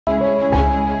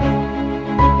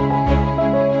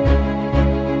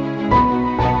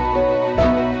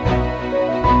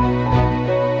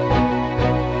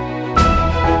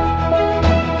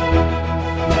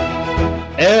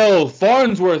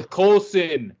Farnsworth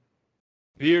Colson,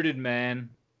 bearded man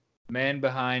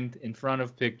behind, in front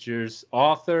of pictures,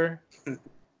 author.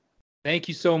 Thank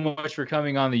you so much for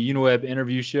coming on the Uniweb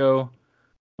interview show.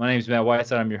 My name is Matt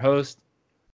Whiteside. I'm your host.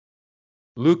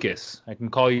 Lucas. I can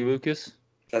call you Lucas?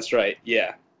 That's right,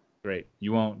 yeah. Great.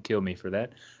 You won't kill me for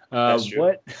that. That's true.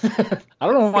 What? I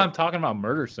don't know why I'm talking about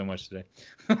murder so much today.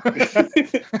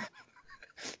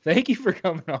 Thank you for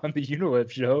coming on the Uniweb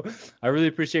show. I really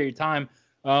appreciate your time.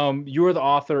 You are the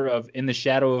author of In the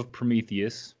Shadow of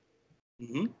Prometheus,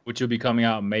 which will be coming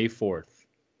out May 4th.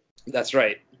 That's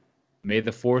right. May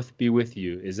the 4th be with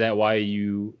you. Is that why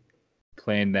you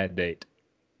planned that date?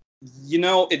 You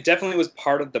know, it definitely was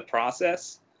part of the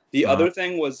process. The other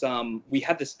thing was we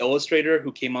had this illustrator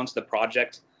who came onto the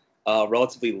project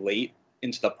relatively late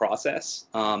into the process.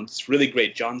 It's really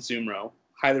great, John Zumro.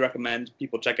 Highly recommend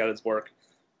people check out his work.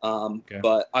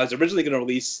 But I was originally going to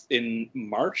release in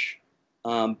March,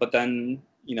 but then,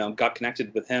 got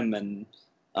connected with him and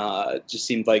just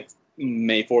seemed like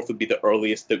May 4th would be the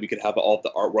earliest that we could have all of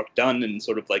the artwork done and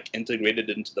sort of like integrated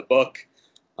into the book.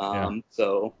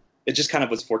 So it just kind of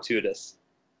was fortuitous.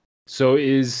 So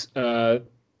is the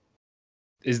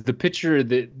picture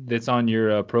that's on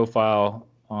your profile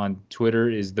on Twitter,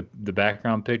 is the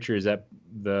background picture, is that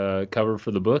the cover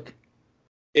for the book?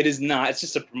 It is not. It's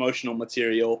just a promotional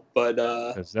material, but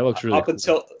that looks really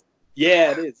cool.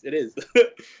 Yeah, it is.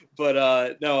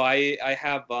 But no, I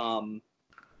have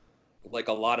like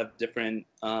a lot of different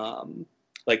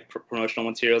like promotional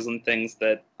materials and things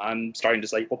that I'm starting to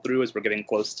cycle through as we're getting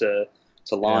close to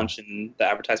launch and the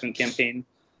advertisement campaign.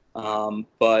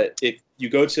 But if you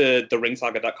go to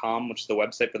theringsaga.com, which is the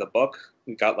website for the book,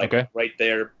 we've got right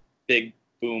there, big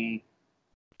boom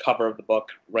cover of the book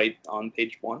right on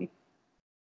page 1.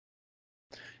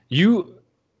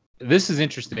 This is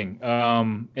interesting.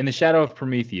 In the Shadow of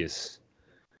Prometheus,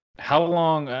 how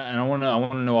long? And I want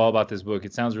to know all about this book.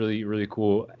 It sounds really, really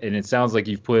cool, and it sounds like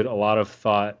you've put a lot of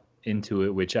thought into it,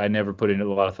 which I never put in a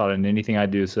lot of thought in anything I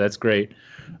do. So that's great.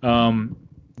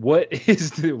 What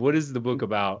is the book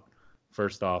about?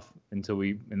 First off, and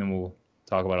then we'll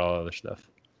talk about all other stuff.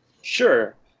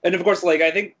 Sure. And of course, like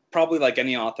I think probably like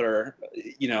any author,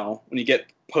 when you get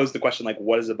posed the question like,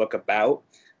 what is a book about?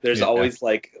 There's always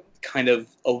like kind of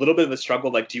a little bit of a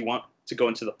struggle. Like, do you want to go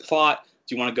into the plot?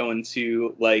 Do you want to go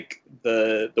into like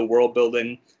the world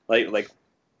building? Like.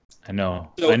 I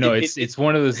know. It's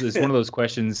one of those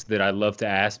questions that I love to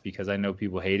ask because I know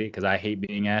people hate it because I hate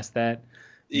being asked that.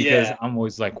 Because I'm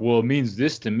always like, well, it means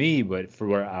this to me, but for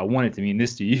where I want it to mean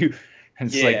this to you.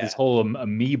 And it's like this whole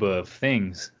amoeba of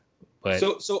things. But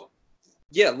so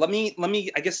yeah, let me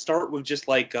I guess start with just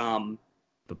like the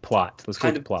plot. Let's go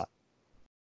with the plot.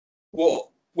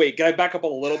 Well, wait, can I back up a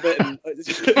little bit? And,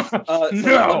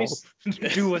 no,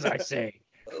 do as I say.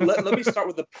 let me start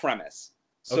with the premise.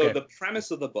 So the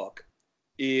premise of the book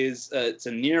is it's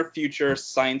a near future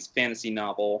science fantasy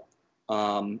novel.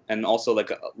 And also,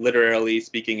 like literally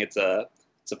speaking, it's a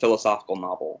philosophical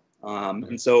novel.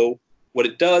 And so what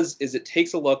it does is it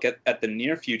takes a look at the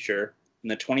near future in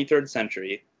the 23rd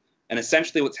century, and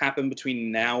essentially what's happened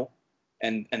between now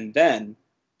and then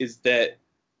is that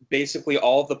basically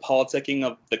all of the politicking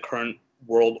of the current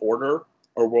world order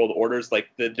or world orders, like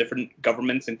the different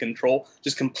governments in control,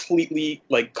 just completely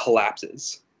like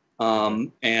collapses,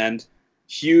 and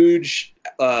huge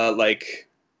like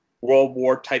World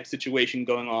War type situation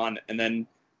going on, and then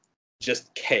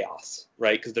just chaos,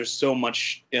 right? Because there's so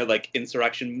much like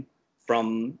insurrection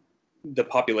from the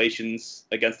populations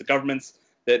against the governments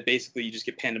that basically you just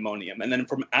get pandemonium. And then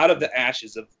from out of the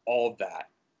ashes of all of that,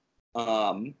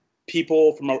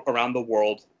 people from around the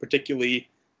world, particularly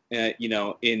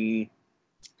in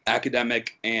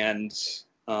academic and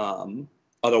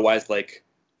otherwise like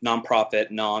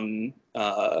nonprofit,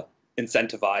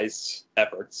 incentivized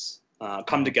efforts,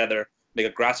 come together, make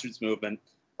a grassroots movement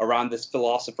around this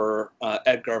philosopher,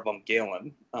 Edgar von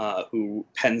Galen, who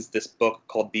pens this book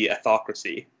called The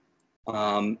Ethocracy.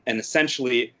 And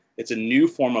essentially, it's a new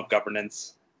form of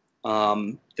governance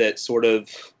that sort of,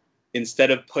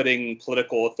 instead of putting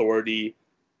political authority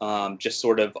just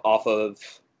sort of off of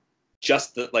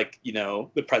just the,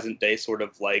 the present day sort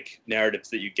of like narratives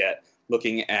that you get,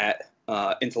 looking at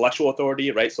intellectual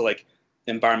authority, right? So like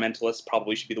environmentalists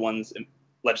probably should be the ones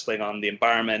legislating on the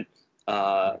environment.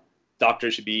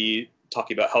 Doctors should be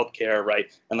talking about healthcare,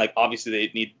 right? And like obviously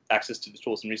they need access to the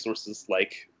tools and resources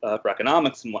like for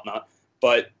economics and whatnot.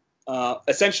 But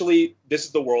essentially, this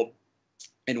is the world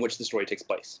in which the story takes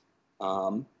place,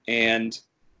 and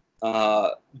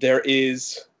there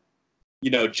is,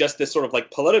 just this sort of like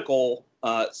political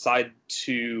side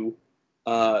to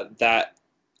that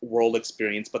world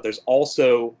experience, but there's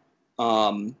also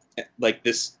like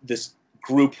this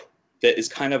group that is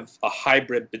kind of a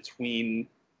hybrid between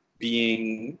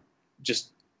being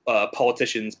just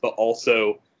politicians, but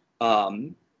also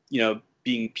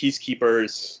being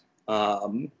peacekeepers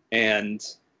and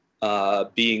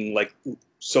being like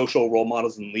social role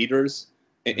models and leaders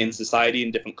in society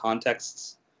in different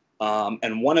contexts. And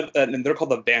they're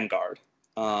called the Vanguard.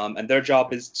 And their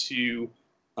job is to,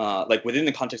 like within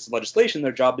the context of legislation,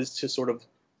 their job is to sort of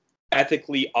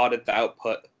ethically audit the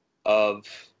output of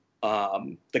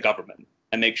the government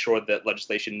and make sure that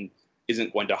legislation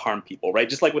isn't going to harm people, right?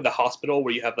 Just like with the hospital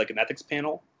where you have like an ethics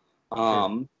panel,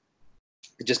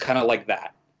 just kind of like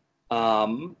that.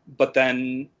 But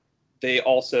then they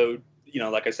also,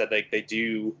 like I said, they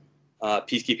do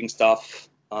peacekeeping stuff,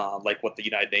 like what the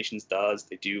United Nations does.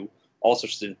 They do all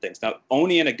sorts of different things. Now,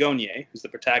 Oni Anagonye, who's the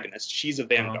protagonist, she's a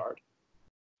Vanguard.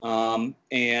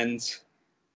 And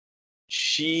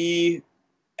she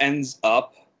ends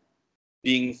up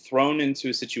being thrown into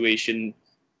a situation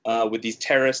with these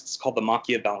terrorists called the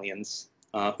Machiavellians,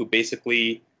 who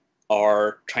basically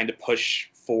are trying to push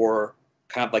for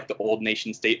kind of like the old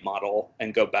nation state model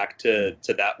and go back to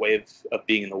that way of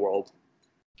being in the world.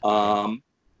 And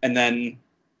then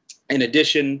in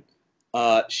addition,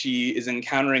 she is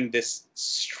encountering this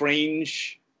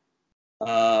strange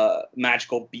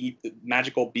magical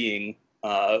being,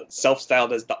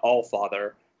 self-styled as the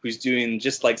Allfather, who's doing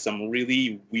just like some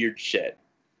really weird shit.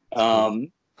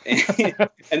 And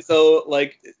so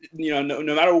like,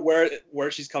 no matter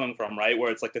where she's coming from, right,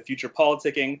 where it's like the future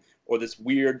politicking or this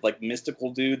weird like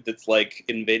mystical dude that's like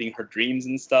invading her dreams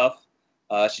and stuff,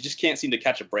 she just can't seem to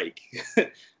catch a break.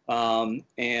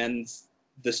 And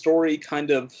the story kind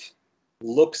of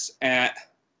looks at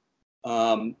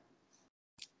the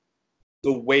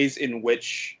ways in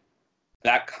which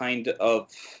that kind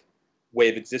of way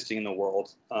of existing in the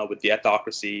world, with the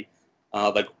ethocracy,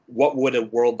 like what would a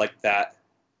world like that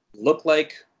look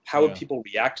like? How would people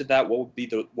react to that? What would be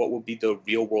the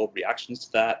real world reactions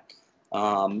to that?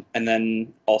 And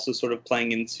then also sort of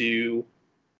playing into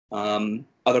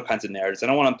other kinds of narratives. I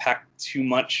don't want to unpack too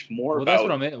much more about. That's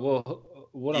what I'm in. Well,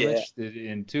 what I'm interested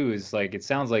in too is like, it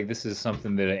sounds like this is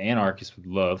something that an anarchist would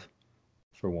love,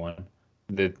 for one,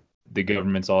 that the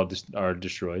governments all are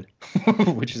destroyed,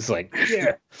 which is like,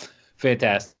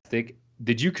 fantastic.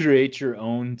 Did you create your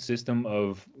own system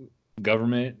of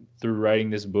government through writing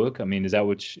this book? I mean, is that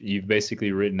what you've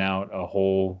basically written out a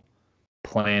whole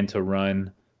plan to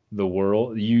run the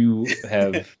world? You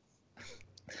have.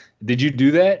 Did you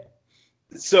do that?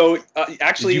 So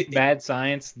actually, did you mad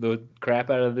science the crap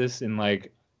out of this and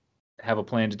like have a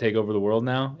plan to take over the world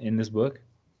now in this book?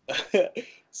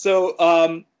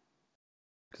 So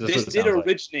this did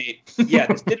originate.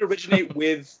 This did originate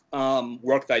with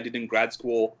work that I did in grad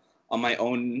school on my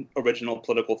own original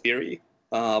political theory.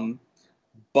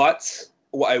 But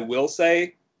what I will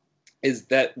say is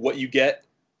that what you get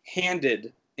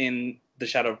handed in The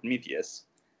Shadow of Prometheus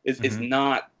is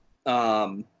not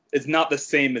the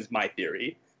same as my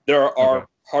theory. There are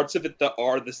parts of it that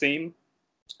are the same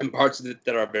and parts of it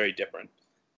that are very different.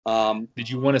 Did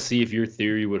you want to see if your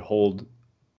theory would hold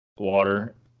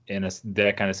water in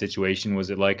that kind of situation? Was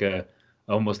it like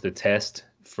almost a test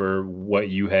for what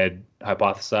you had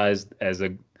hypothesized as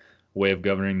a way of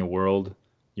governing the world?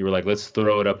 You were like, let's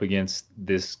throw it up against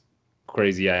this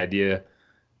crazy idea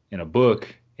in a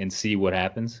book and see what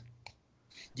happens.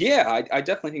 Yeah, I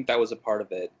definitely think that was a part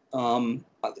of it.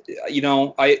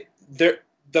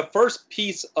 The first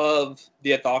piece of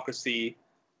the ethocracy,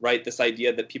 right? This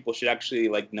idea that people should actually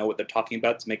like know what they're talking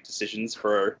about to make decisions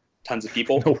for tons of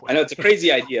people. No, I know it's a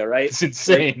crazy idea, right? It's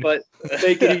insane. But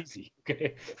take it easy.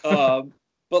 Okay.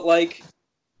 But like,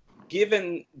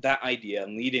 given that idea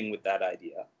and leading with that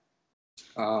idea,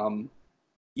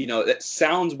 it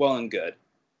sounds well and good,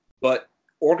 but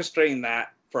orchestrating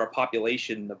that for a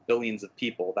population of billions of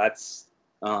people, that's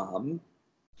a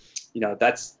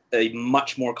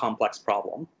much more complex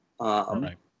problem.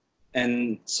 Right.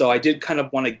 And so I did kind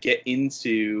of want to get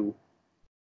into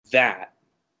that,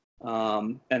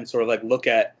 and sort of like look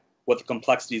at what the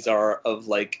complexities are of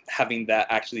like having that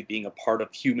actually being a part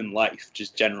of human life,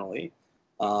 just generally,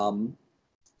 and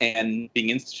being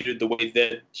instituted the way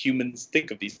that humans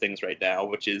think of these things right now,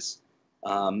 which is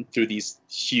through these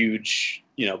huge,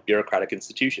 bureaucratic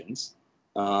institutions.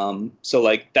 So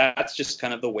like that's just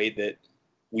kind of the way that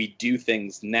we do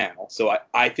things now. So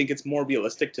I think it's more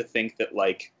realistic to think that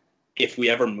like if we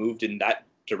ever moved in that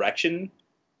direction,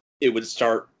 it would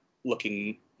start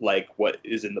looking like what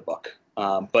is in the book.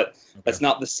 But that's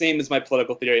not the same as my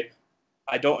political theory.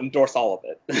 I don't endorse all of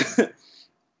it.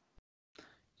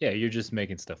 Yeah, you're just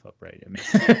making stuff up, right? I mean,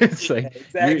 it's Yeah, like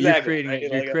exactly. Right?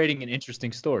 you're creating an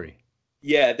interesting story.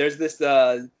 Yeah, there's this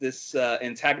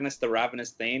antagonist, the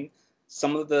Ravenous Thane.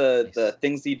 Some of the Nice.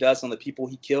 things he does on the people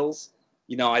he kills,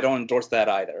 I don't endorse that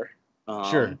either.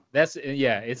 Sure, that's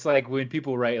yeah. It's like when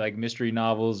people write like mystery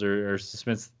novels or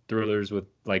suspense thrillers with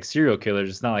like serial killers.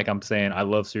 It's not like I'm saying I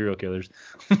love serial killers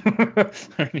or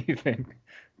anything.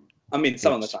 I mean,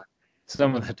 some of the Which time.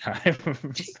 some of the time.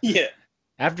 Yeah.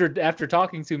 After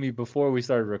talking to me before we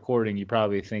started recording, you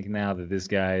probably think now that this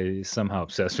guy is somehow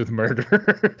obsessed with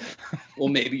murder. Well,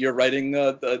 maybe you're writing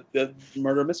the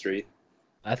murder mystery.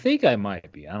 I think I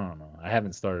might be. I don't know. I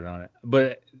haven't started on it.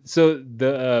 But so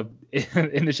the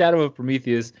in the Shadow of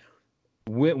Prometheus,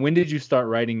 when did you start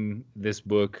writing this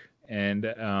book? And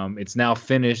it's now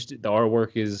finished. The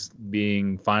artwork is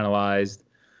being finalized.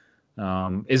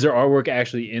 Is there artwork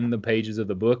actually in the pages of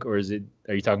the book, or is it?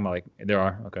 Are you talking about like there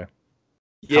are? Okay.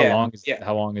 Yeah.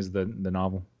 How long is the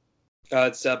novel?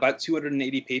 It's about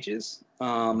 280 pages,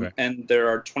 Okay. and there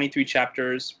are 23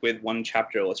 chapters with one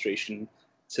chapter illustration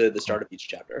to the start of each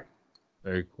chapter.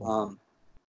 Very cool.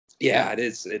 Yeah, it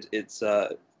is. It's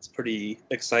pretty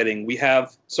exciting.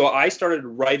 So I started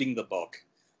writing the book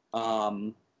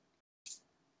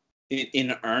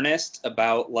in earnest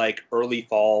about like early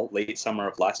fall, late summer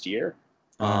of last year.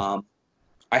 I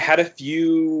had a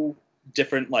few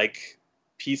different like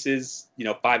pieces,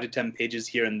 5 to 10 pages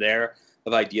here and there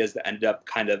of ideas that ended up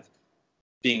kind of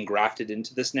being grafted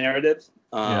into this narrative.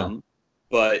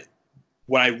 But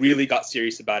when I really got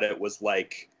serious about it was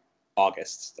like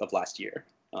August of last year.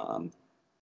 And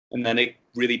then it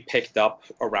really picked up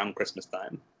around Christmas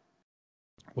time.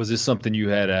 Was this something you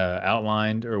had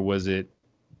outlined, or was it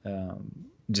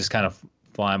just kind of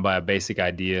flying by a basic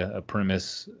idea, a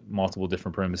premise, multiple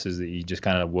different premises that you just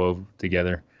kind of wove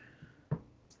together?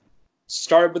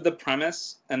 Started with the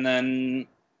premise, and then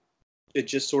it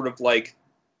just sort of like,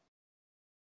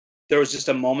 there was just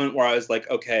a moment where I was like,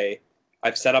 okay,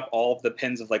 I've set up all of the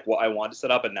pins of like what I want to set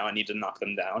up, and now I need to knock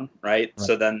them down, right?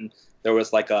 So then there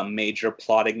was like a major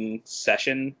plotting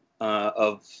session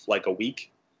of like a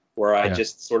week where I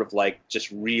just sort of like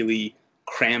just really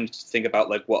crammed to think about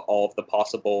like what all of the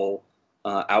possible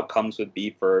outcomes would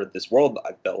be for this world that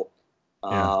I've built,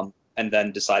 and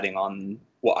then deciding on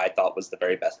what I thought was the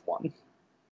very best one.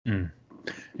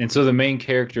 And so the main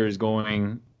character is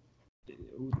going.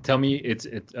 Tell me, it's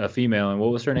a female, and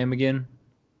what was her name again?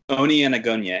 Oni and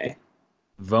Agonye.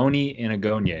 Voni and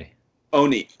Agonye.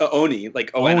 Oni,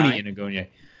 like Oni. Oni and Agonye.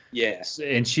 Yeah.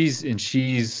 And she's.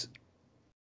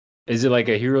 Is it like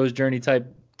a hero's journey type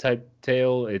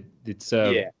tale? It's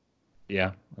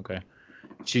yeah. Okay.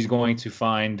 She's going to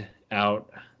find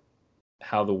out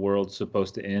how the world's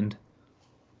supposed to end.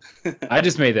 I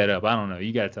just made that up. I don't know.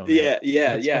 You got to tell me.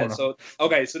 Yeah. So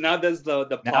okay, so now there's the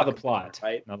plot. Now the plot,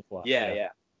 right? Now the plot. Yeah.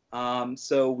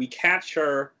 So we catch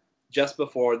her just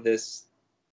before this,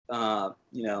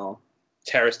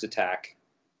 terrorist attack,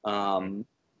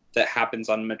 that happens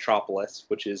on Metropolis,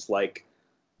 which is like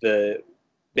the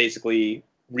basically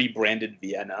rebranded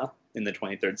Vienna in the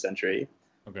 23rd century.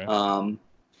 Okay.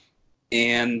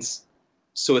 And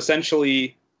so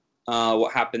essentially,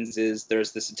 what happens is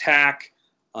there's this attack.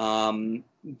 The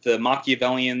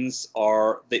Machiavellians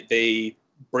they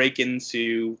break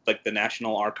into like the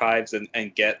National Archives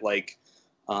and get like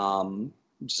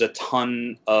just a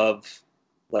ton of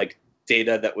like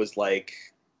data that was like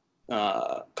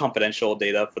confidential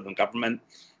data for the government,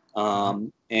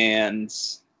 and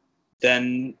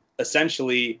then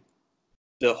essentially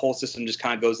the whole system just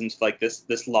kind of goes into like this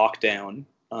lockdown,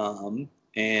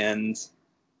 and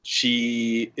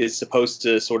she is supposed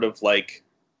to sort of like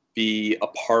be a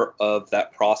part of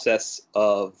that process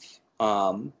of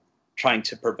trying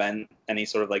to prevent any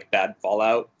sort of like bad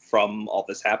fallout from all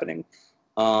this happening.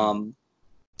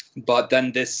 But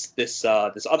then this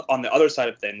on the other side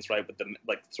of things, right, with the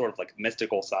like sort of like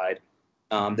mystical side,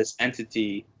 this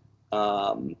entity,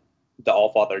 the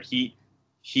Allfather,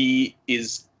 he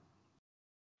is,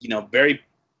 very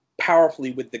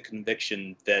powerfully with the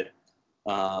conviction that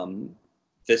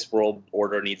this world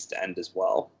order needs to end as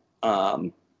well,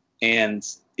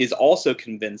 and is also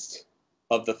convinced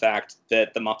of the fact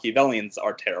that the Machiavellians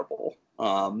are terrible,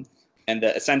 and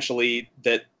that essentially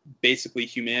that basically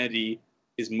humanity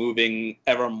is moving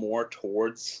ever more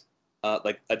towards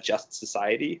like a just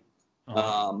society,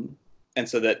 and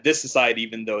so that this society,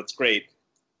 even though it's great,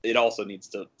 it also needs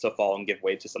to fall and give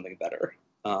way to something better,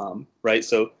 right?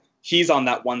 So he's on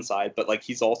that one side, but like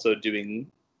he's also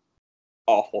doing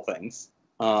awful things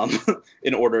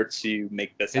in order to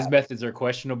make this His happen. methods are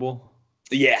questionable.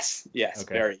 Yes, Okay.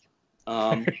 very.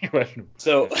 Questionable.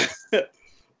 So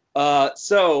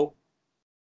So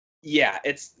yeah,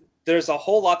 there's a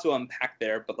whole lot to unpack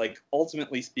there, but like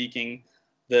ultimately speaking,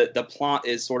 the plot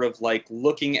is sort of like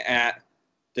looking at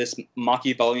this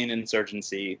Machiavellian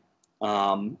insurgency,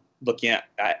 looking at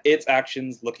its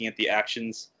actions, looking at the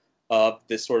actions of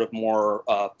this sort of more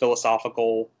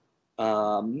philosophical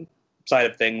side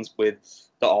of things with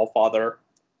the Allfather,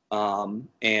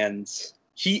 and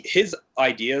his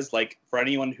ideas, like for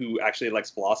anyone who actually likes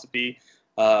philosophy,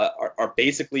 are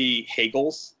basically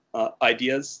Hegel's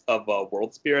ideas of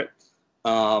world spirit.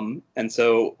 And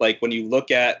so, like, when you look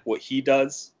at what he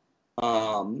does,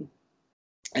 and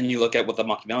you look at what the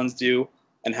Machiavellians do,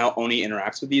 and how Oni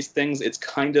interacts with these things, it's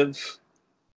kind of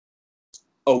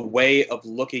a way of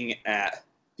looking at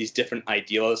these different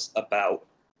ideals about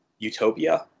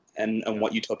utopia and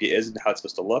what utopia is and how it's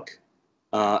supposed to look,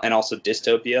 and also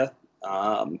dystopia,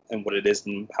 and what it is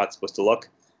and how it's supposed to look,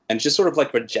 and just sort of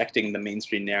like rejecting the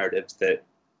mainstream narratives that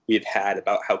we've had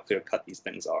about how clear-cut these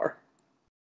things are.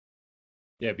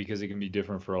 Yeah, because it can be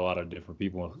different for a lot of different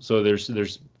people. So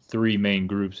there's three main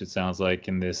groups, it sounds like,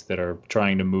 in this that are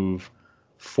trying to move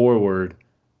forward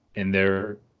in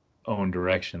their own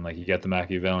direction. Like you got the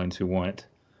Machiavellians who want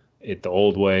it the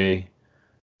old way.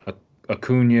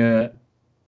 Acuna,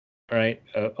 right?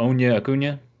 Onya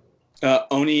Acuna?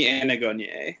 Oni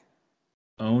Anagonye.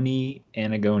 Oni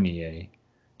Anagonye.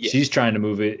 Yeah. She's trying to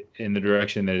move it in the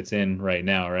direction that it's in right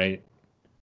now, right?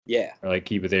 Yeah. Or like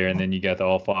keep it there, and then you got the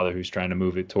Allfather who's trying to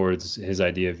move it towards his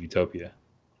idea of utopia.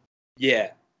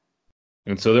 Yeah.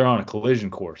 And so they're on a collision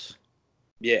course.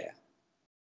 Yeah.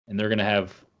 And they're gonna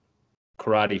have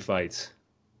karate fights.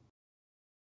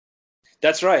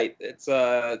 That's right. It's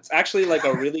actually like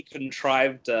a really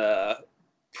contrived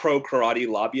pro karate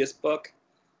lobbyist book.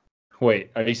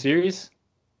 Wait, are you serious?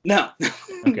 No.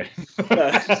 Okay.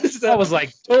 I was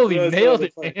like, totally nailed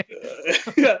it, man.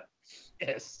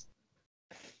 Yes.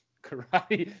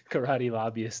 Karate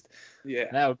lobbyist. Yeah.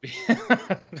 That would be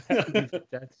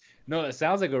no, it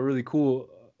sounds like a really cool,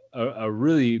 a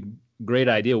really great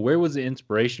idea. Where was the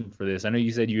inspiration for this? I know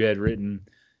you said you had written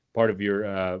part of your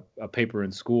a paper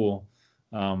in school,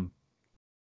 but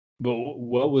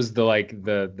what was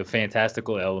the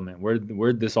fantastical element?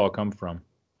 Where'd this all come from?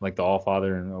 Like the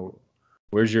Allfather, and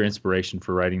where's your inspiration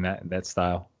for writing that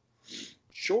style?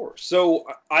 Sure. So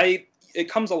it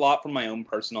comes a lot from my own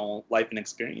personal life and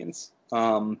experience,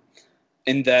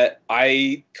 in that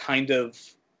I kind of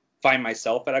find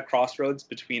myself at a crossroads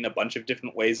between a bunch of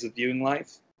different ways of viewing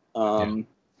life.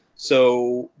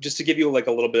 So just to give you like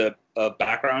a little bit of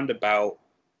background about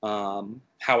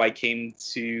how I came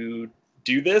to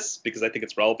do this, because I think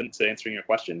it's relevant to answering your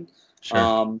question.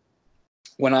 Sure.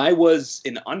 When I was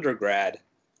in undergrad,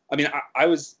 I mean, I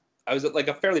was like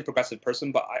a fairly progressive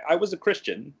person, but I was a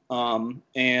Christian,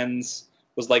 and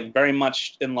was like very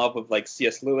much in love with like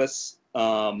C.S. Lewis.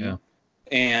 And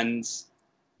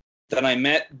then I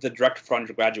met the director for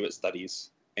undergraduate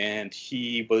studies, and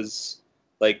he was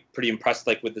like pretty impressed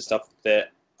like with the stuff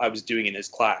that I was doing in his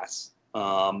class.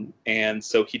 And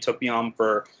so he took me on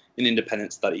for an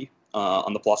independent study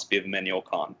on the philosophy of Immanuel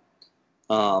Kant.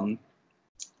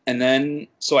 And then,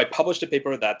 so I published a paper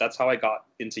with that. That's how I got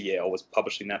into Yale, was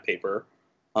publishing that paper.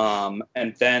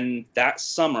 And then that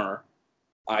summer,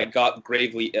 I got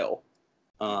gravely ill.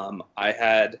 I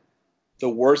had the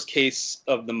worst case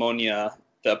of pneumonia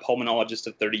the pulmonologist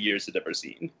of 30 years had ever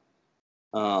seen.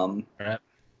 Right.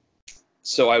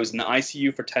 So I was in the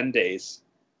ICU for 10 days.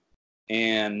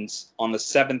 And on the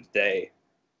 7th day,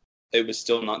 it was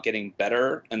still not getting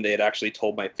better. And they had actually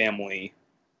told my family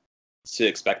to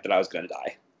expect that I was going to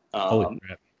die. Holy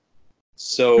crap.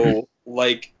 So,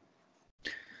 like,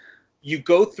 you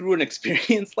go through an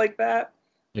experience like that,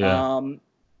 and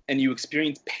you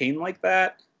experience pain like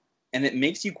that, and it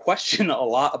makes you question a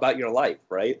lot about your life,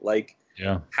 right? Like,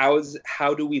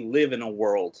 how do we live in a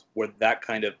world where that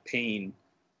kind of pain,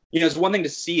 it's one thing to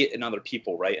see it in other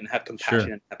people, right, and have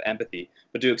compassion and have empathy,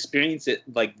 but to experience it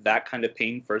like that kind of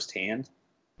pain firsthand,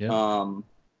 it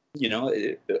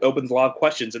opens a lot of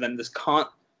questions. And then this Kant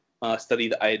study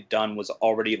that I had done was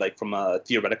already like from a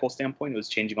theoretical standpoint, it was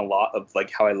changing a lot of like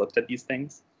how I looked at these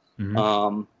things.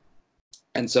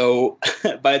 And so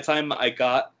by the time I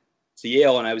got to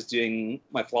Yale and I was doing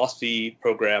my philosophy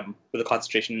program with a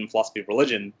concentration in philosophy of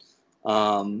religion,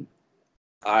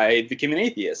 I became an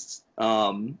atheist.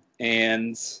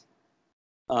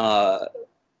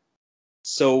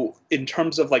 So in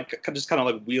terms of like just kind of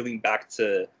like wheeling back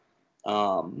to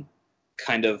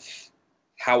kind of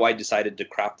how I decided to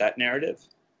craft that narrative,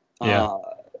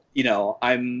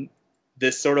 I'm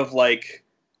this sort of like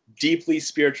deeply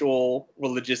spiritual,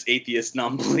 religious, atheist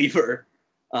non-believer.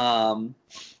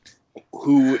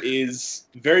 who is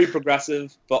very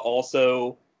progressive, but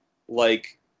also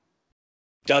like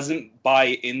doesn't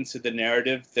buy into the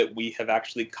narrative that we have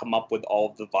actually come up with all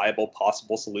of the viable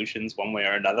possible solutions one way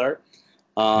or another.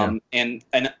 And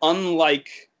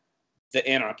unlike the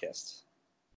anarchist,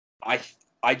 I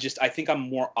think I'm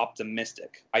more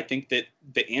optimistic. I think that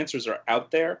the answers are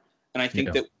out there, and I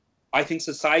think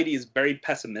society is very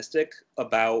pessimistic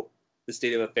about the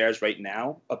state of affairs right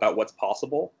now, about what's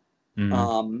possible.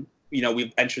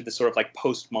 We've entered this sort of like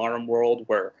postmodern world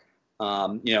where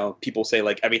people say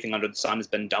like everything under the sun has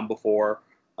been done before.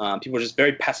 People are just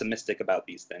very pessimistic about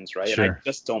these things, right? Sure. And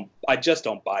I just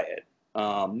don't buy it.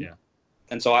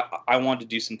 And so I wanted to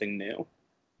do something new.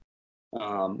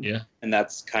 And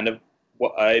that's kind of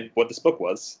what this book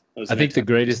was. I think the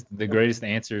greatest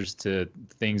answers to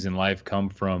things in life come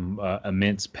from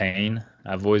immense pain.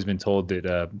 I've always been told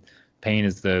that pain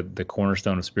is the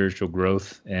cornerstone of spiritual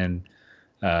growth, and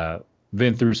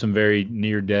been through some very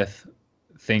near-death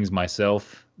things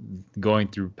myself, going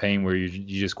through pain where you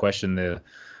just question the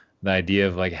idea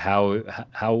of like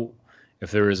how if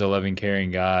there is a loving,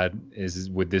 caring God,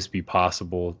 would this be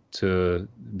possible to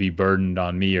be burdened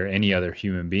on me or any other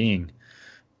human being?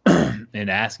 And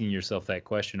asking yourself that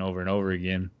question over and over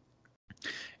again,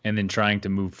 and then trying to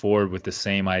move forward with the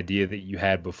same idea that you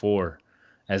had before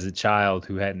as a child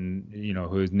who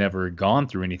has never gone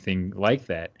through anything like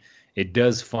that. It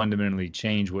does fundamentally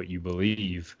change what you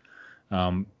believe.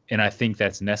 And I think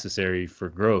that's necessary for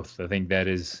growth. I think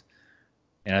that's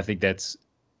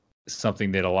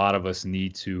something that a lot of us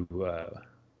need to,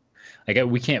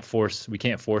 we can't force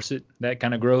it, that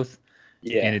kind of growth.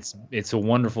 Yeah. And it's a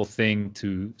wonderful thing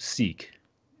to seek,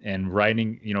 and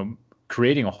writing,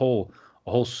 creating a whole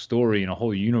story and a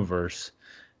whole universe,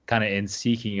 kind of in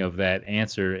seeking of that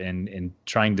answer and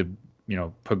trying to,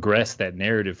 progress that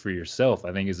narrative for yourself,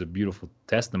 I think is a beautiful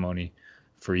testimony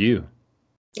for you.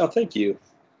 Oh, thank you.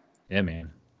 Yeah,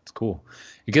 man, it's cool,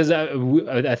 because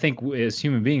I think as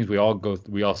human beings we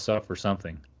all suffer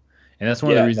something, and that's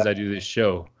one of the reasons I do this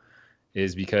show,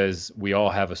 is because we all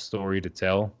have a story to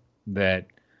tell that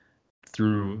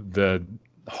through the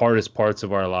hardest parts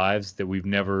of our lives that we've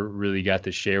never really got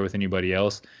to share with anybody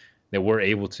else, that we're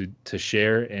able to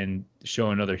share and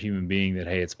show another human being that,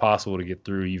 hey, it's possible to get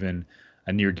through even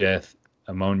a near-death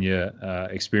ammonia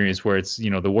experience where it's,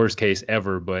 the worst case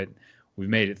ever, but we've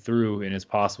made it through, and it's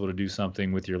possible to do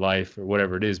something with your life or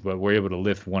whatever it is, but we're able to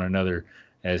lift one another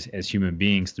as human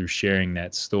beings through sharing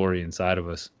that story inside of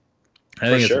us. I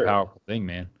think it's a powerful thing,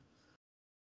 man.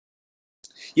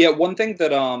 Yeah, one thing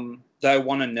that I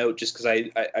want to note, just because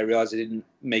I realized I didn't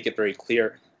make it very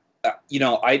clear,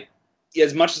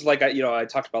 as much as like I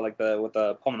talked about like what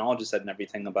the pulmonologist said and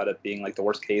everything about it being like the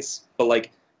worst case, but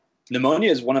like pneumonia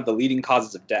is one of the leading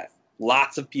causes of death.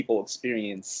 Lots of people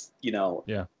experience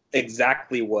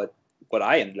exactly what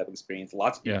I ended up experiencing.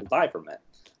 Lots of people die from it.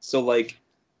 So like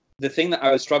the thing that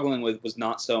I was struggling with was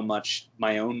not so much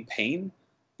my own pain,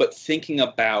 but thinking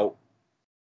about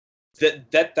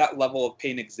that level of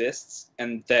pain exists,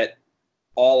 and that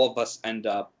all of us end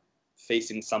up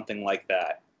facing something like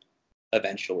that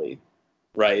eventually,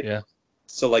 right? Yeah.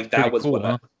 So like that was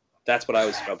cool, that's what I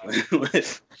was struggling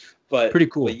with. But pretty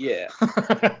cool. But yeah.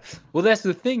 Well, that's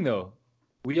the thing though.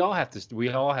 We all have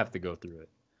to go through it.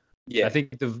 Yeah. I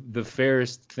think the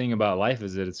fairest thing about life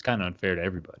is that it's kind of unfair to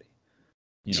everybody.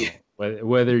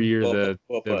 Whether you're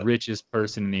the richest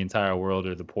person in the entire world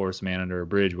or the poorest man under a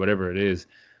bridge, whatever it is,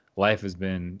 life has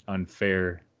been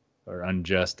unfair or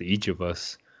unjust to each of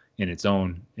us in its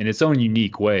own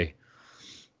unique way.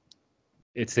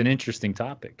 It's an interesting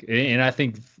topic, and I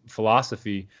think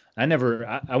philosophy. I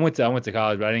went to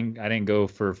college, but I didn't go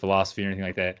for philosophy or anything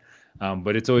like that.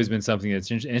 But it's always been something that's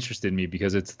interested me,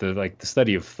 because it's the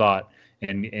study of thought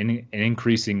and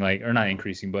increasing, or not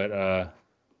increasing, but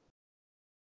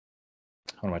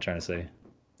what am I trying to say?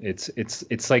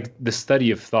 It's like the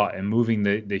study of thought and moving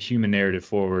the human narrative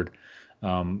forward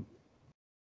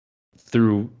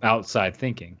through outside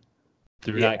thinking,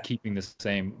 through not keeping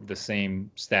the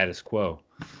same status quo.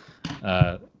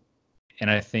 And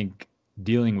I think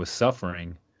dealing with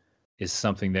suffering is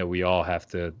something that we all have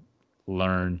to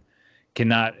learn.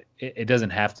 It doesn't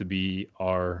have to be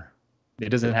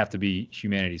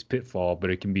humanity's pitfall,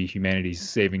 but it can be humanity's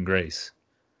saving grace.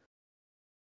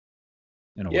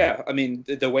 Yeah, I mean,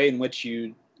 the way in which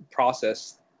you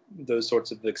process those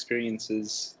sorts of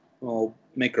experiences will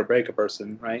make or break a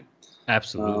person, right?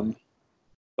 Absolutely.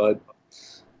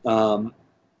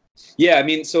 Yeah, I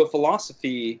mean, so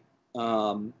philosophy,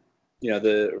 the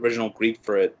original Greek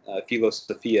for it,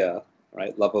 philosophia,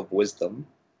 right? Love of wisdom.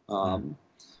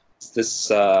 It's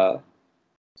this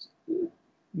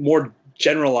more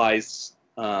generalized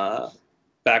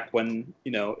back when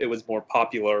it was more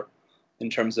popular in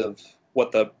terms of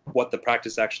what the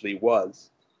practice actually was.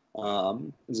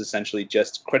 Is essentially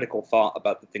just critical thought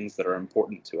about the things that are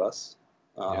important to us.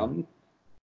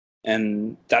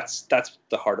 And that's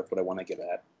the heart of what I want to get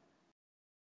at.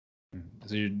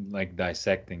 So you're like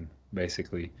dissecting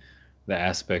basically the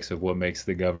aspects of what makes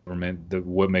the government,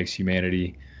 what makes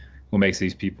humanity, what makes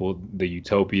these people, the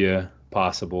utopia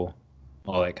possible,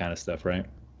 all that kind of stuff, right?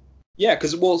 Yeah,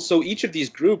 because so each of these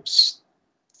groups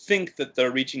think that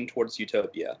they're reaching towards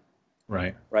utopia,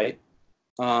 right?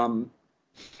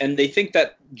 And they think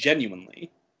that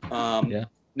genuinely.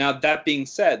 Now, that being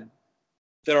said,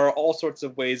 there are all sorts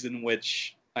of ways in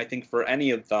which I think for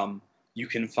any of them you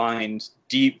can find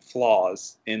deep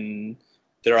flaws in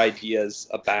their ideas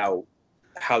about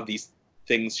how these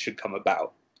things should come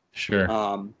about. Sure.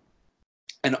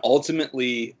 And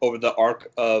ultimately, over the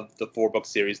arc of the 4-book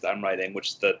series that I'm writing, which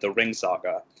is the Ring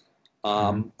Saga,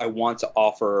 I want to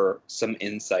offer some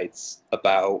insights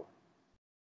about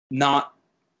not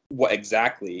what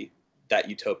exactly that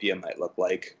utopia might look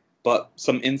like, but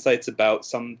some insights about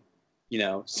some,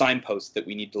 signposts that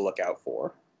we need to look out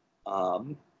for.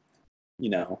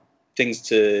 Things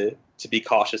to be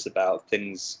cautious about,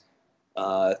 things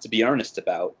to be earnest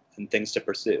about, and things to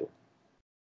pursue.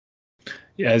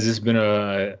 Yeah, has this been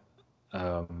I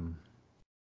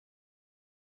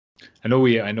know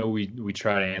we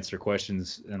try to answer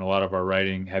questions in a lot of our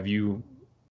writing. Have you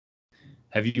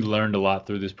learned a lot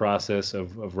through this process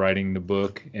of writing the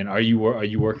book? And are you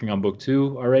working on book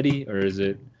 2 already, or is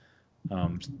it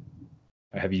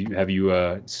have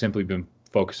you simply been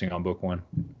focusing on book 1?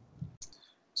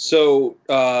 So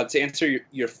to answer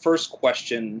your first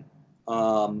question,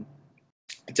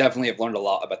 I definitely have learned a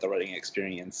lot about the writing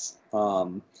experience,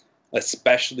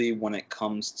 especially when it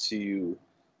comes to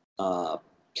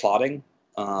plotting.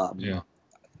 I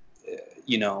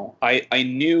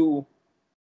knew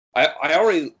I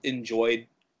already enjoyed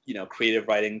creative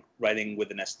writing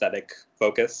with an aesthetic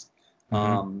focus.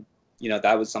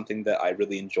 That was something that I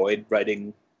really enjoyed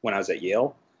writing when I was at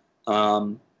Yale.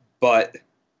 But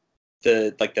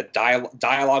the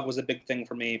dialogue was a big thing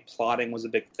for me. Plotting was a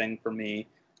big thing for me.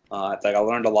 I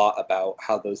learned a lot about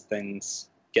how those things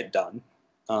get done.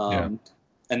 And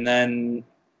then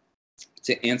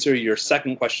to answer your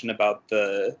second question about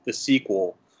the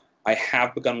sequel, I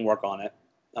have begun work on it.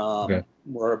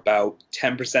 We're about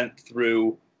 10%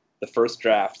 through the first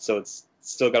draft, so it's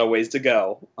still got a ways to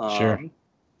go. Sure.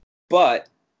 But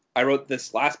I wrote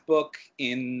this last book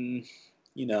in,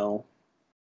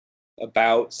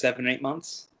 about 7 or 8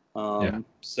 months.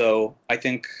 So I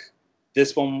think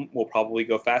this one will probably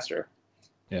go faster.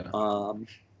 There's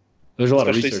a lot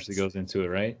of research that goes into it,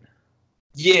 right?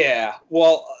 Yeah.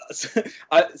 Well,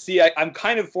 I'm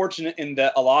kind of fortunate in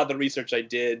that a lot of the research I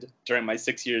did during my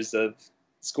 6 years of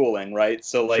schooling, right?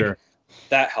 So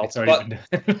that helps. But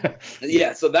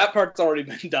yeah, so that part's already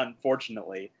been done,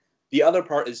 fortunately. The other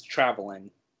part is traveling,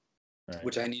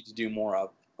 which I need to do more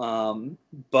of.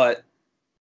 But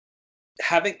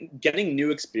getting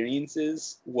new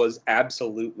experiences was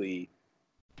absolutely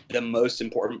the most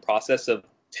important process of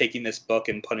taking this book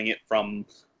and putting it from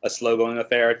a slow going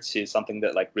affair to something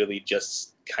that really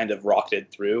just kind of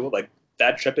rocketed through. Like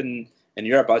that trip in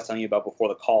Europe I was telling you about before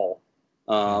the call.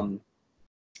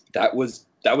 That was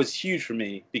huge for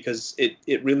me because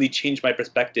it really changed my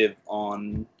perspective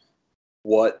on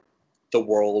what the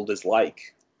world is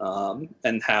like,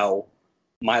 and how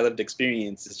my lived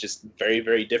experience is just very,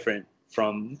 very different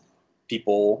from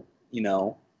people,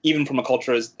 even from a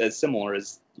culture as similar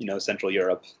as, Central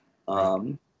Europe.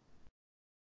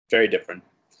 Very different.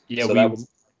 Yeah, so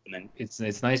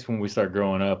it's nice when we start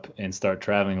growing up and start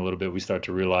traveling a little bit, we start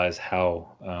to realize how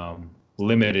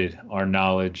limited our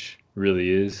knowledge really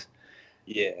is.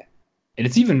 Yeah. And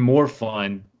it's even more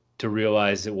fun to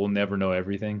realize that we'll never know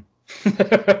everything.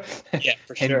 Yeah,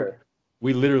 for sure.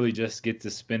 We literally just get to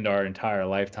spend our entire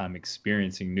lifetime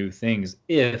experiencing new things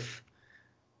if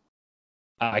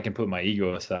I can put my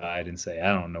ego aside and say,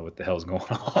 I don't know what the hell's going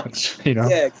on.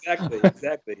 Yeah,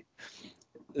 exactly.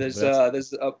 There's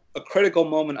a critical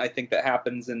moment, I think, that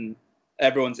happens in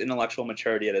everyone's intellectual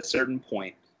maturity at a certain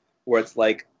point where it's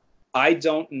like, I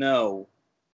don't know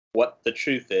what the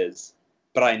truth is,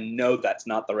 but I know that's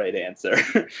not the right answer.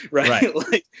 Right?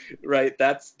 Right.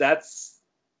 That's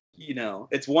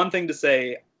it's one thing to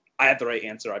say, I have the right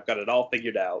answer, I've got it all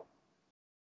figured out.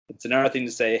 It's another thing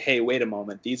to say, hey, wait a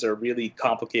moment, these are really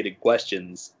complicated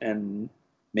questions, and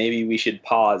maybe we should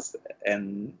pause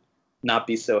and not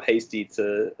be so hasty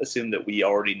to assume that we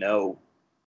already know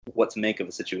what to make of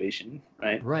a situation,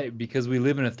 right? Right, because we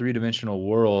live in a three-dimensional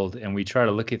world and we try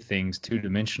to look at things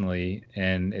two-dimensionally,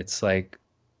 and it's like,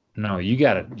 no, you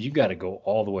gotta go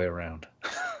all the way around.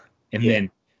 and Yeah.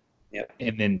 then Yep.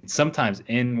 and then sometimes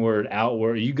inward,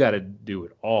 outward, you gotta do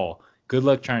it all. Good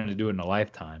luck trying to do it in a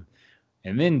lifetime.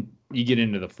 And then you get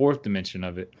into the fourth dimension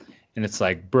of it, and it's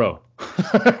like, bro,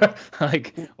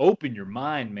 like open your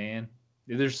mind, man.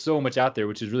 There's so much out there,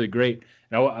 which is really great.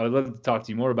 And I would love to talk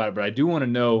to you more about it, but I do want to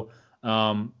know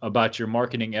about your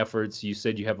marketing efforts. You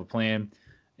said you have a plan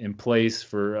in place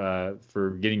for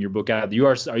getting your book out.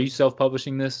 Are you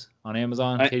self-publishing this on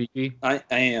Amazon, I, KDP? I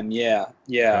am, yeah.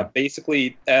 Yeah. Okay.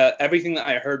 Basically, everything that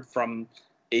I heard from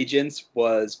agents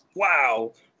was,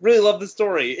 wow, really love the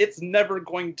story. It's never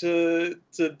going to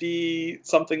be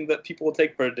something that people will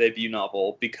take for a debut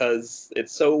novel because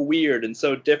it's so weird and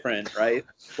so different, right?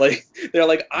 Like they're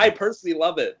like, I personally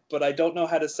love it, but I don't know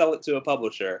how to sell it to a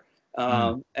publisher.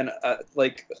 Mm, And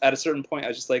like at a certain point, I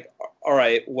was just like, all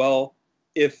right, well,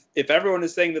 if everyone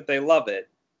is saying that they love it,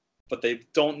 but they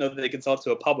don't know that they can sell it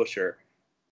to a publisher,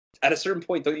 at a certain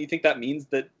point, don't you think that means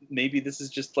that maybe this is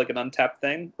just like an untapped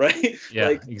thing, right? yeah,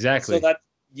 Like, so exactly. that,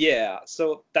 yeah,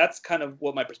 so that's kind of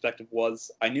what my perspective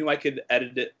was. I knew I could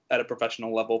edit it at a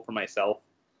professional level for myself,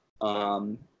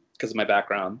 because of my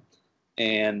background,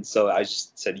 and so I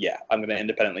just said, yeah, I'm going to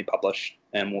independently publish,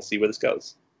 and we'll see where this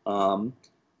goes.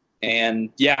 And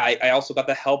yeah, I also got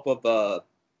the help of a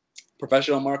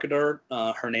professional marketer.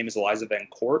 Her name is Eliza Van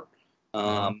Court.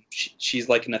 She's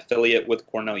like an affiliate with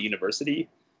Cornell University,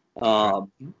 Okay.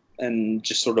 and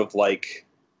just sort of like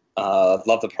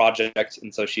loved the project,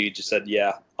 and so she just said,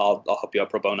 "Yeah, I'll help you out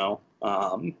pro bono."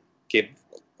 Gave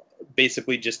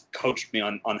basically just coached me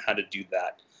on how to do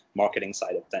that marketing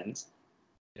side of things.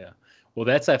 Yeah. Well,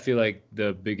 that's, I feel like,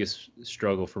 the biggest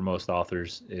struggle for most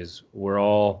authors is we're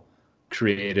all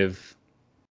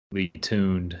creatively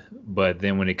tuned, but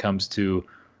then when it comes to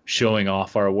showing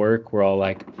off our work, we're all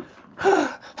like,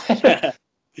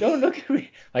 don't look at me.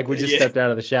 Like we just Yeah, stepped out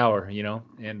of the shower, and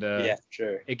yeah,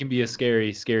 sure. it can be a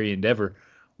scary, scary endeavor.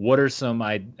 What are some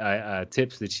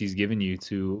tips that she's given you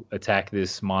to attack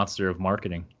this monster of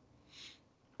marketing?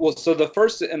 Well, so the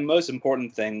first and most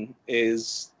important thing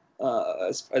is,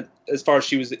 as far as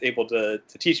she was able to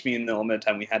teach me in the limited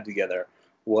time we had together,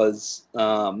 was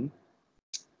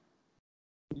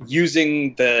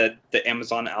using the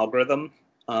Amazon algorithm,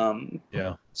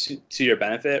 Yeah. to your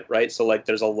benefit, right? So like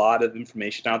there's a lot of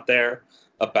information out there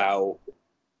about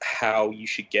how you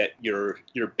should get your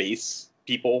base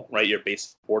people, right? Your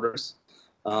base supporters.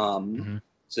 Um, Hmm.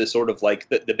 so sort of like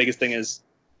the biggest thing is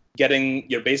getting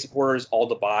your base supporters all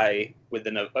to buy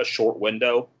within a short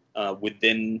window,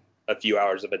 within a few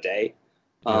hours of a day,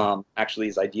 Yep. actually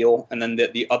is ideal. And then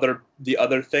the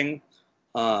other thing,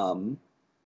 um,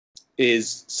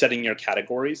 is setting your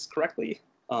categories correctly,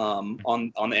 on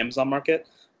the Amazon market,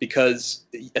 because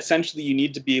essentially you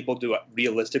need to be able to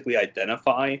realistically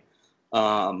identify,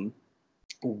 um,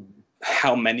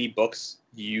 how many books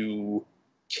you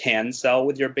can sell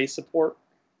with your base support,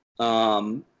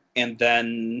 and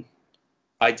then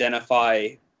identify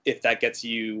if that gets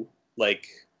you like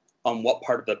on what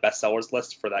part of the bestsellers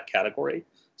list for that category. Yeah.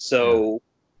 So,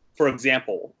 for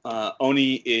example,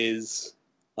 Oni is,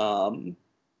 a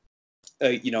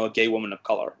gay woman of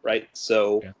color, right?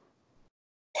 So Yeah.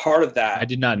 part of I that.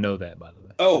 did not know that, by the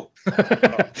Oh,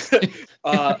 way.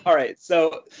 all right.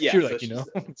 So yeah, You're so like, she's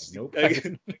nope. I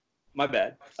didn't. my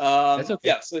bad. That's okay.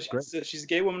 Yeah, so, Great. so she's a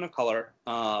gay woman of color,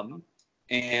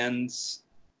 and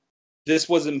this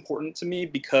was important to me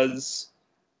because,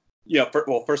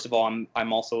 well, first of all,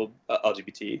 I'm also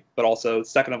LGBT, but also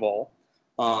second of all,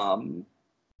 um,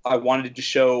 I wanted to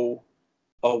show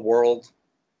a world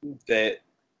that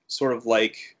sort of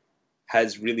like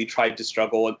has really tried to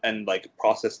struggle and like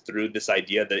process through this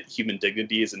idea that human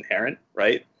dignity is inherent,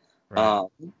 right? Right. Um,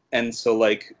 and so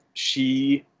like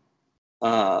she,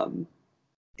 um,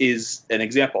 is an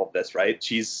example of this, right?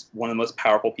 She's one of the most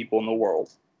powerful people in the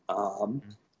world, um,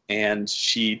 and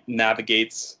she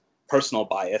navigates personal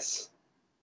bias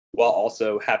while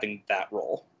also having that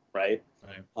role, right?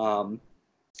 Right. Um,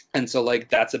 and so like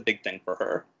that's a big thing for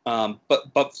her.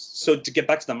 But so to get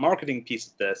back to the marketing piece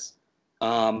of this,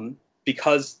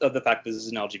 because of the fact this is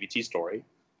an LGBT story,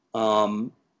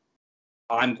 um,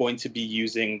 I'm going to be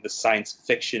using the science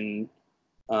fiction,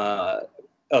 uh,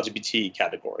 LGBT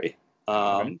category,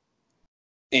 Okay.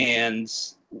 and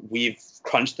we've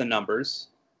crunched the numbers.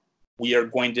 We are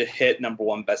going to hit number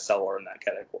one bestseller in that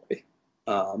category.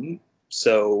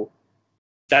 So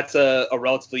that's a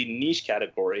relatively niche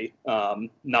category.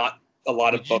 Not a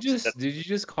lot of books that. Did you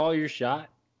just call your shot,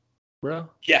 bro?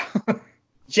 Yeah,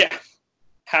 yeah.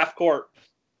 half court,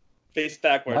 face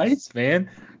backwards. Nice, man.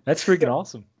 That's freaking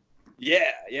awesome.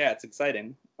 Yeah, it's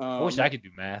exciting. I wish I could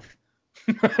do math.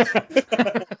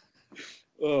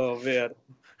 Oh man,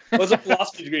 what's a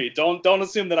philosophy degree? Don't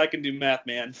assume that I can do math,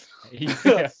 man.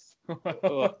 Yeah.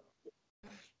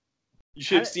 You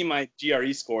should see my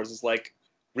GRE scores. It's like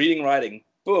reading, writing,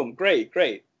 boom, great.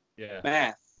 Yeah.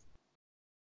 Math,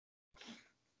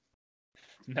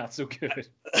 not so good.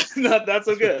 not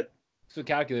so good. That's what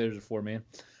calculators are for, man.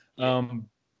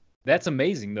 That's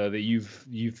amazing though that you've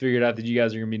figured out that you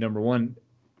guys are gonna be number one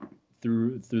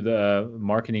through the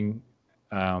marketing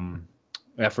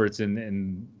efforts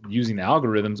and using the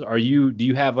algorithms. Do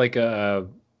you have like a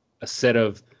set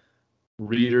of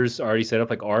readers already set up,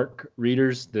 like ARC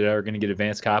readers that are going to get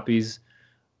advanced copies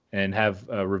and have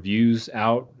reviews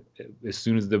out as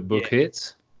soon as the book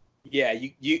hits? Yeah,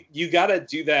 you got to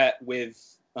do that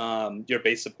with your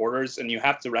base supporters, and you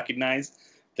have to recognize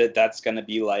that that's going to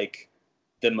be like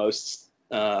the most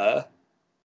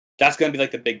that's going to be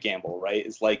like the big gamble, right?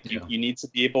 It's like you need to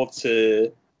be able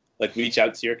to like reach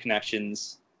out to your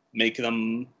connections, make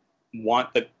them want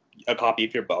a copy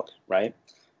of your book, right?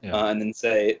 And then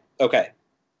say, okay,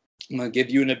 I'm going to give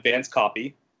you an advanced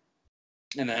copy,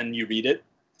 and then you read it.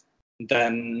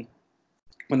 Then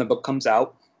when the book comes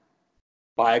out,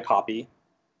 buy a copy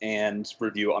and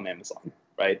review on Amazon,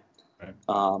 right?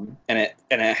 And it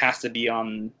has to be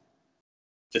on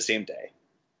the same day.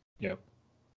 Yep.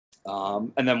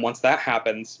 And then once that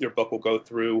happens, your book will go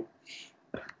through,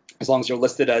 as long as you're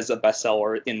listed as a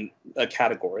bestseller in a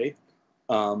category,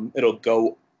 it'll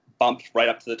go bumped right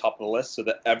up to the top of the list so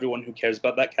that everyone who cares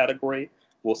about that category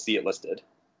will see it listed.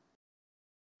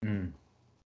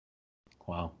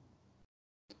 Wow.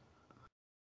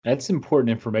 That's important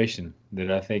information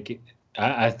that I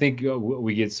think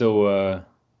we get so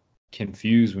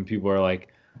confused when people are like,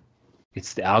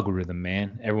 it's the algorithm,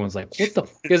 man. Everyone's like, what the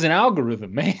f is an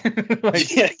algorithm, man? Like,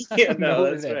 I know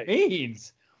what that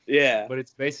means. Yeah. But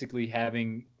it's basically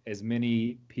having as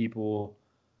many people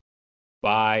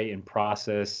buy and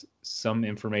process some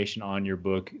information on your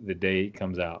book the day it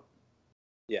comes out.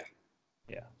 Yeah.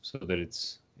 So that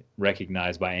it's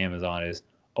recognized by Amazon as,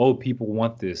 oh, people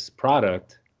want this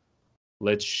product.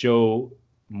 Let's show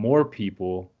more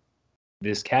people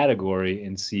this category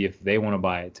and see if they want to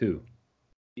buy it too.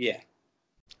 Yeah.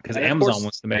 Because Amazon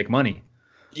wants to make money.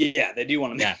 Yeah, they do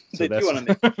want to make. Yeah, so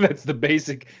that's the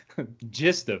basic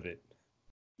gist of it.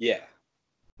 Yeah.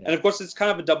 And of course, it's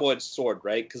kind of a double-edged sword,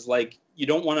 right? Because like you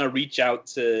don't want to reach out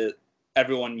to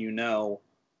everyone you know,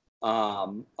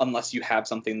 unless you have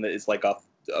something that is like a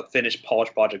finished,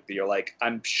 polished project that you're like,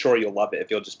 I'm sure you'll love it if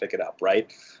you'll just pick it up,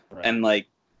 right? And like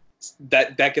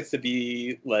that gets to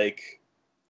be like,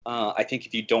 I think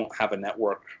if you don't have a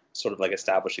network sort of like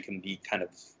established, it can be kind of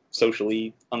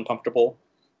socially uncomfortable.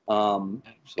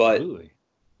 Absolutely.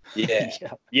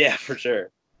 But yeah, for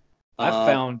sure. I've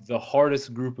found the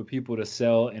hardest group of people to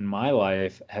sell in my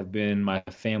life have been my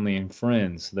family and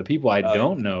friends. The people I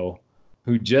don't know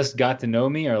who just got to know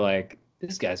me are like,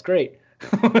 this guy's great.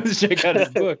 Let's check out his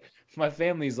book. My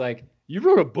family's like, you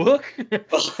wrote a book?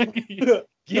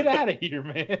 Get out of here,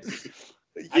 man.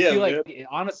 I feel like,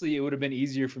 honestly, it would have been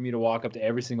easier for me to walk up to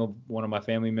every single one of my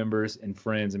family members and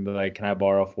friends and be like, can I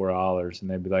borrow $4? And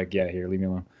they'd be like, yeah, here, leave me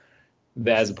alone.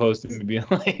 As opposed to me being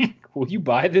like, will you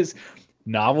buy this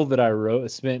novel that I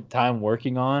spent time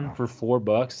working on for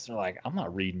 $4? They're like, I'm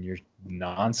not reading your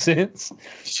nonsense.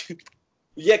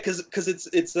 Yeah, because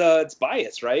it's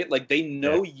bias, right? Like they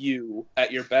know you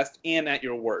at your best and at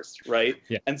your worst, right?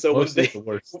 Yeah. And so when the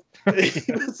worst.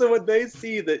 so when they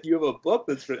see that you have a book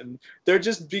that's written, they're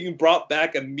just being brought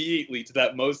back immediately to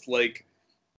that most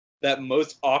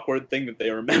awkward thing that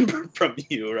they remember from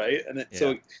you, right? And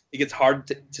so it gets hard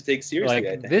to take seriously. Like,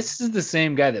 I think this is the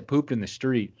same guy that pooped in the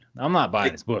street. I'm not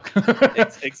buying his book.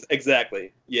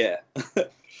 Exactly. Yeah.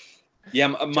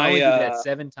 Yeah. I only did that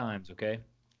 7 times. Okay.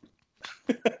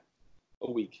 A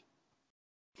week.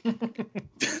 That's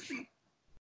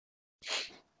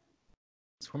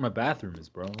where my bathroom is,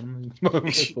 bro.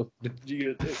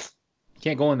 You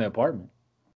can't go in the apartment.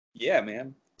 Yeah,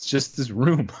 man. It's just this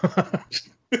room.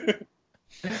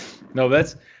 No,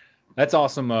 that's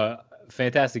awesome.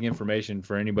 Fantastic information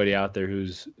for anybody out there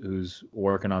who's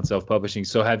working on self-publishing.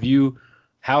 So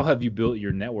how have you built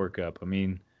your network up? I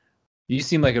mean, you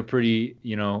seem like a pretty,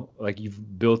 like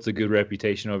you've built a good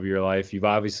reputation over your life. You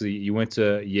went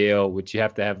to Yale, which you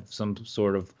have to have some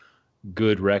sort of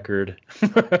good record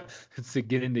to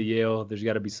get into Yale. There's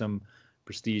got to be some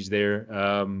prestige there.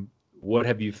 What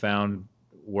have you found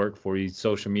work for you,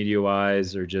 social media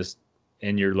wise, or just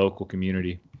in your local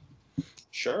community?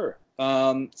 Sure.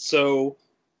 So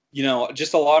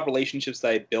just a lot of relationships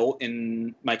that I built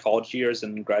in my college years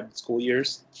and grad school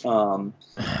years.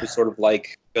 Was sort of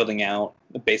like building out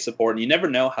the base support, and you never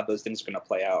know how those things are going to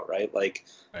play out, right? Like,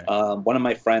 Right. one of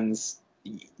my friends,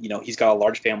 he's got a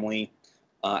large family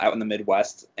out in the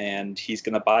Midwest, and he's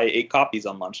going to buy 8 copies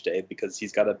on launch day because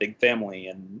he's got a big family,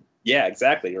 and yeah,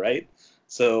 exactly, right?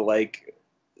 So like,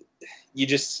 you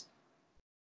just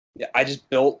yeah, I just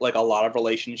built like a lot of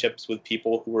relationships with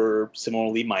people who were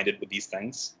similarly minded with these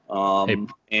things. Hey, pro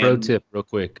And tip, real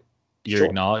quick. Your sure,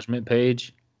 acknowledgement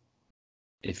page,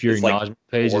 if your it's like acknowledgement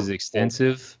page is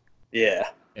extensive yeah.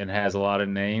 and has a lot of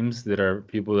names that are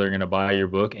people that are going to buy your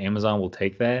book, Amazon will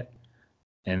take that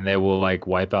and they will like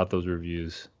wipe out those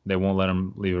reviews. They won't let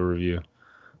them leave a review.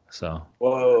 So,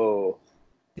 Whoa.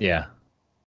 yeah.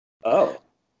 Oh,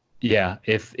 Yeah,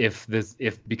 if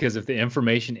because if the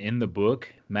information in the book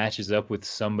matches up with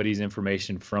somebody's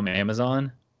information from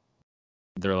Amazon,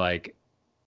 they're like,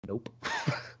 nope.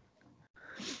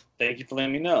 thank you for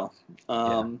letting me know.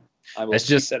 Yeah. I will That's keep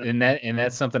just that. and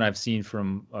that's something I've seen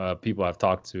from people I've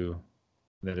talked to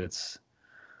that it's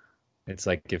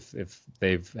like if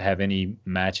they've have any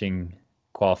matching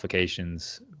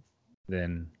qualifications,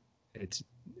 then it's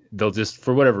they'll just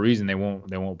for whatever reason they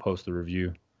won't post the review.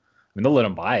 I mean they'll let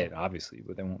them buy it obviously,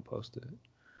 but they won't post it.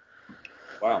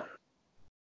 Wow.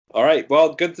 All right.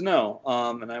 Well, good to know.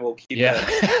 And I will keep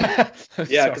that. Yeah.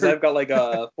 Yeah, because Sorry. I've got like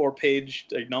a 4-page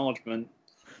acknowledgement.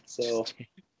 So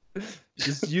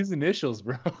Just use initials,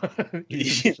 bro.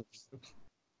 Use initials.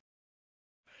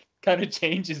 Kind of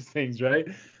changes things, right?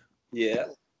 yeah.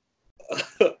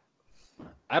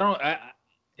 I don't.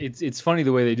 It's funny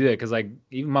the way they do that because like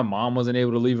even my mom wasn't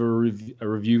able to leave a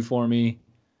review for me.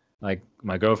 Like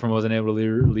my girlfriend wasn't able to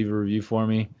leave a review for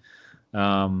me.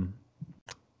 Um,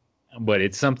 but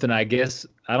it's something I guess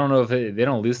I don't know if they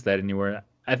don't list that anywhere.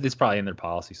 It's probably in their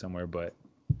policy somewhere, but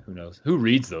who knows? Who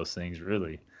reads those things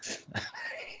really?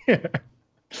 I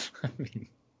mean,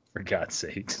 for God's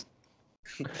sakes.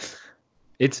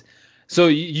 It's so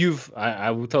you've I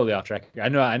will totally off track.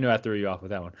 I threw you off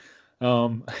with that one.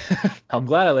 Um, I'm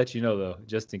glad I let you know though,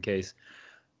 just in case.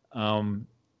 Um,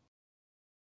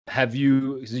 have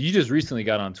you? So you just recently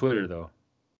got on Twitter though.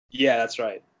 Yeah, that's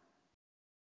right.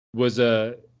 Was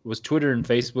was Twitter and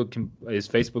Facebook? Is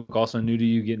Facebook also new to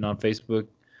you getting on Facebook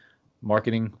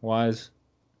marketing wise?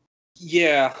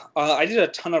 Yeah, I did a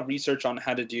ton of research on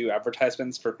how to do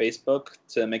advertisements for Facebook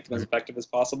to make them as effective as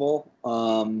possible.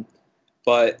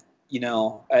 But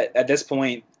at this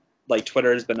point, like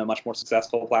Twitter has been a much more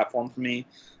successful platform for me.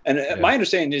 And Yeah, my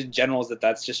understanding in general is that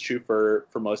that's just true for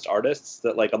most artists.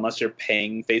 That like unless you're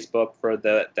paying Facebook for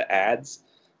the ads,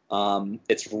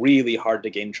 it's really hard to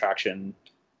gain traction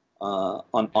on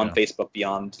yeah, Facebook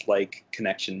beyond like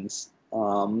connections.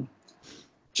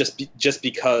 Just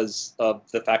because of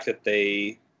the fact that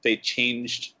they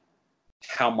changed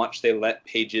how much they let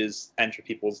pages enter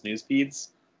people's news feeds.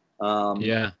 Um,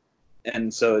 yeah,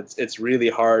 and so it's really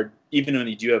hard. Even when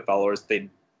you do have followers, they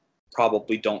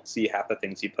probably don't see half the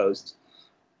things you post.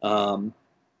 Um,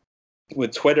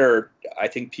 with Twitter, I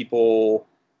think people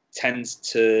tends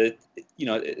to,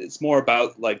 it's more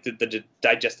about like the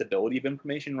digestibility of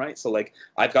information, right? So like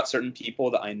I've got certain people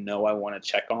that I know I want to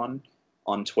check on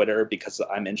Twitter because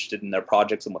I'm interested in their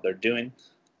projects and what they're doing.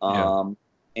 yeah.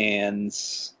 And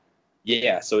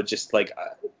yeah, so it's just like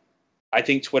I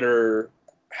think Twitter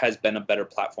has been a better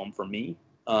platform for me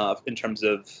in terms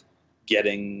of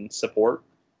getting support.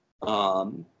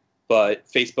 Um, but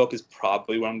Facebook is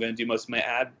probably where I'm going to do most of my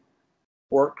ad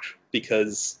work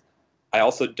because I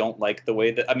also don't like the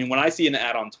way that when I see an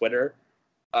ad on Twitter,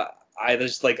 uh, I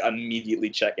just like immediately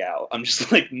check out. I'm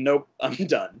just like, nope, I'm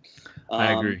done.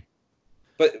 I Um, agree.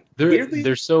 but They're weirdly,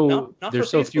 they're so not they're for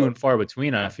so few Facebook. and far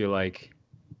between. I feel like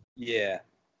Yeah,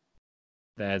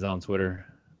 the ads on Twitter.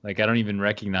 Like I don't even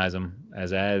recognize them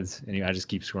as ads, and I just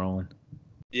keep scrolling.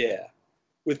 yeah.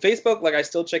 With Facebook, like I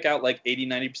still check out like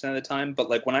 80-90% of the time, but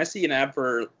like when I see an ad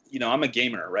for, I'm a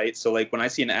gamer, right? So like when I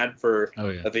see an ad for Oh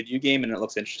yeah, a video game and it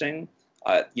looks interesting,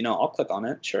 I'll click on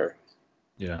it, sure.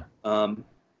 yeah, Um,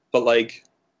 but like,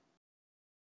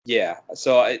 yeah.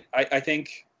 So I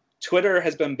think Twitter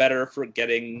has been better for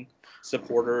getting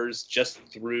supporters just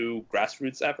through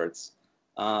grassroots efforts.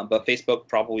 But Facebook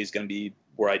probably is going to be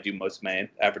where I do most of my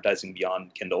advertising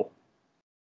beyond Kindle.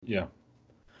 yeah.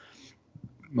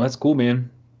 Well, that's cool,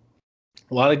 man.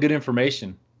 A lot of good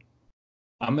information.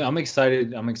 I'm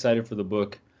excited. I'm excited for the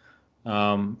book.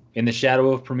 In the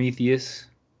Shadow of Prometheus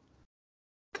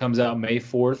comes out May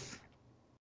 4th.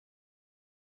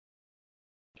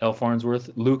 L.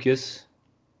 Farnsworth, Lucas.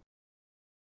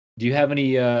 Do you have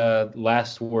any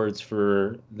last words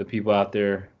for the people out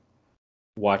there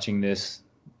watching this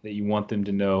that you want them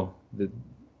to know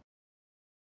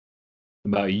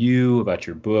about you, about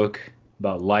your book,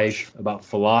 about life, about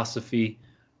philosophy,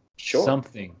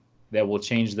 something that will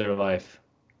change their life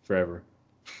forever.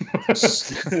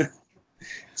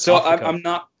 So I'm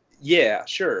not. Yeah,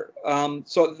 sure.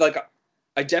 So like,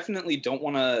 I definitely don't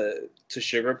want to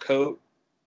sugarcoat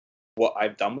what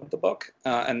I've done with the book,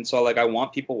 and so like I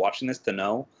want people watching this to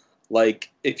know,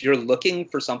 like, if you're looking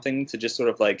for something to just sort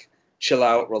of like chill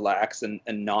out, relax, and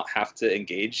not have to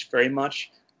engage very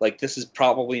much, like this is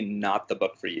probably not the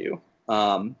book for you.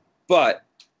 But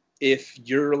if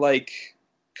you're like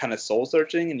kind of soul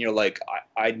searching and you're like,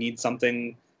 I need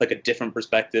something like a different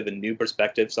perspective, a new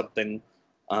perspective, something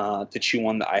to chew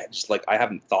on that I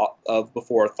haven't thought of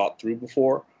before or thought through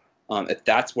before. If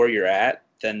that's where you're at,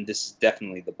 then this is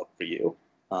definitely the book for you.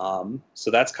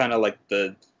 So that's kind of like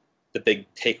the big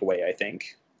takeaway, I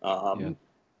think.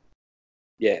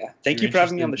 Yeah. Thank you for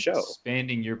having me on the show.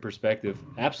 Expanding your perspective.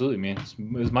 Absolutely, man.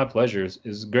 It was my pleasure. It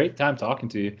was a great time talking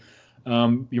to you.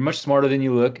 You're much smarter than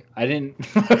you look. I didn't.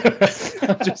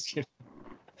 I'm just kidding.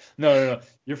 No.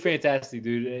 You're fantastic,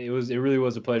 dude. It really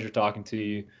was a pleasure talking to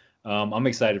you. I'm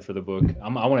excited for the book. I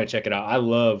want to check it out. I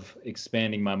love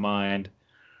expanding my mind,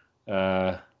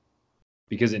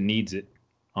 because it needs it.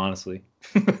 Honestly,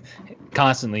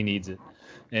 constantly needs it,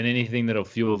 and anything that'll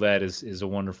fuel that is a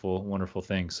wonderful, wonderful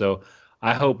thing. So,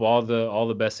 I hope all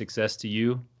the best success to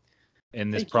you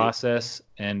in this process.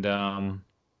 And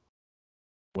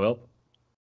well,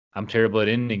 I'm terrible at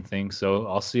ending things, so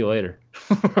I'll see you later.